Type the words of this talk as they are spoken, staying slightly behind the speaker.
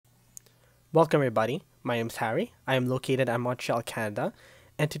Welcome everybody, my name is Harry, I am located at Montreal, Canada,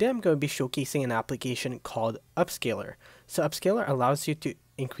 and today I'm going to be showcasing an application called Upscaler. So Upscaler allows you to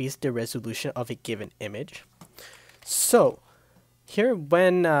increase the resolution of a given image. So here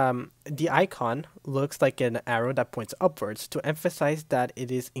when the icon looks like an arrow that points upwards to emphasize that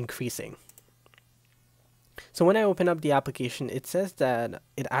it is increasing. So when I open up the application, it says that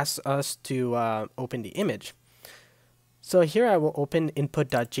it asks us to open the image. So here I will open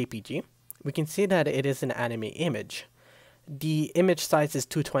input.jpg. We can see that it is an anime image. The image size is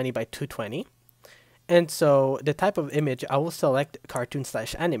 220 by 220. And so the type of image, I will select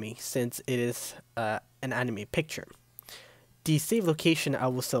cartoon/anime since it is an anime picture. The save location, I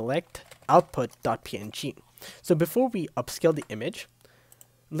will select output.png. So before we upscale the image,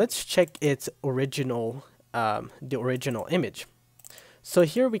 let's check its original, the original image. So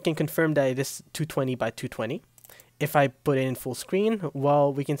here we can confirm that it is 220 by 220. If I put it in full screen,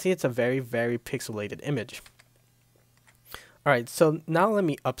 well, we can see it's a very, very pixelated image. Alright, so now let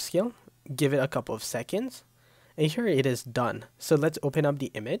me upscale, give it a couple of seconds, and here it is done. So let's open up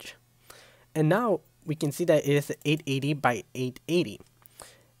the image, and now we can see that it is 880 by 880.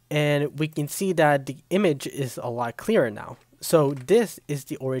 And we can see that the image is a lot clearer now. So this is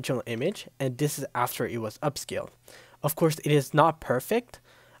the original image, and this is after it was upscaled. Of course, it is not perfect.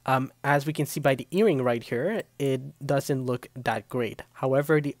 As we can see by the earring right here, it doesn't look that great.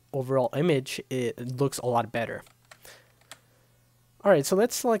 However, the overall image, it looks a lot better. Alright, so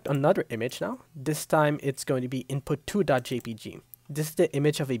let's select another image now. This time it's going to be input2.jpg. This is the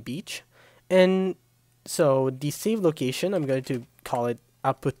image of a beach. And so the save location, I'm going to call it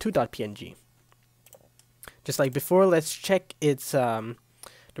output2.png. Just like before, let's check its the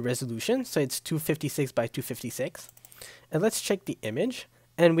resolution. So it's 256 by 256. And let's check the image.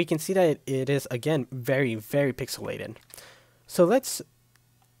 And we can see that it is, again, very, very pixelated. So let's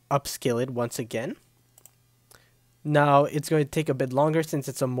upscale it once again. Now, it's going to take a bit longer since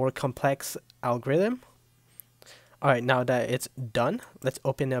it's a more complex algorithm. Alright, now that it's done, let's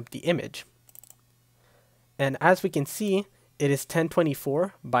open up the image. And as we can see, it is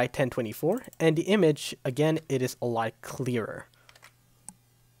 1024 by 1024. And the image, again, it is a lot clearer.